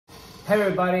Hey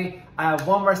everybody, I have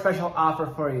one more special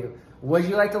offer for you. Would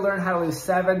you like to learn how to lose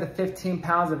 7 to 15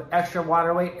 pounds of extra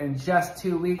water weight in just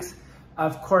 2 weeks?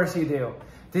 Of course you do.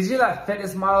 Did you know that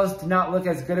fitness models do not look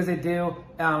as good as they do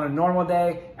on a normal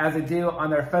day as they do on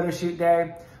their photo shoot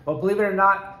day? Well, believe it or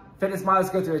not, fitness models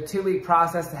go through a 2-week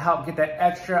process to help get that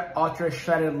extra ultra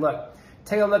shredded look.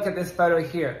 Take a look at this photo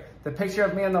here. The picture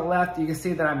of me on the left, you can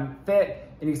see that I'm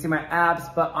fit and you can see my abs,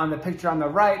 but on the picture on the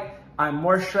right, I'm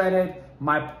more shredded,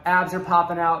 my abs are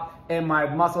popping out, and my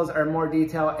muscles are more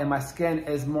detailed, and my skin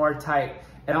is more tight.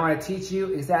 And I wanna teach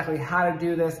you exactly how to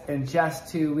do this in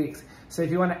just 2 weeks. So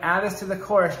if you wanna add this to the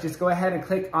course, just go ahead and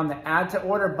click on the add to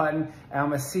order button, and I'm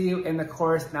gonna see you in the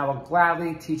course, and I will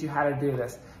gladly teach you how to do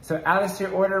this. So add this to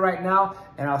your order right now,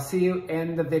 and I'll see you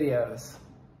in the videos.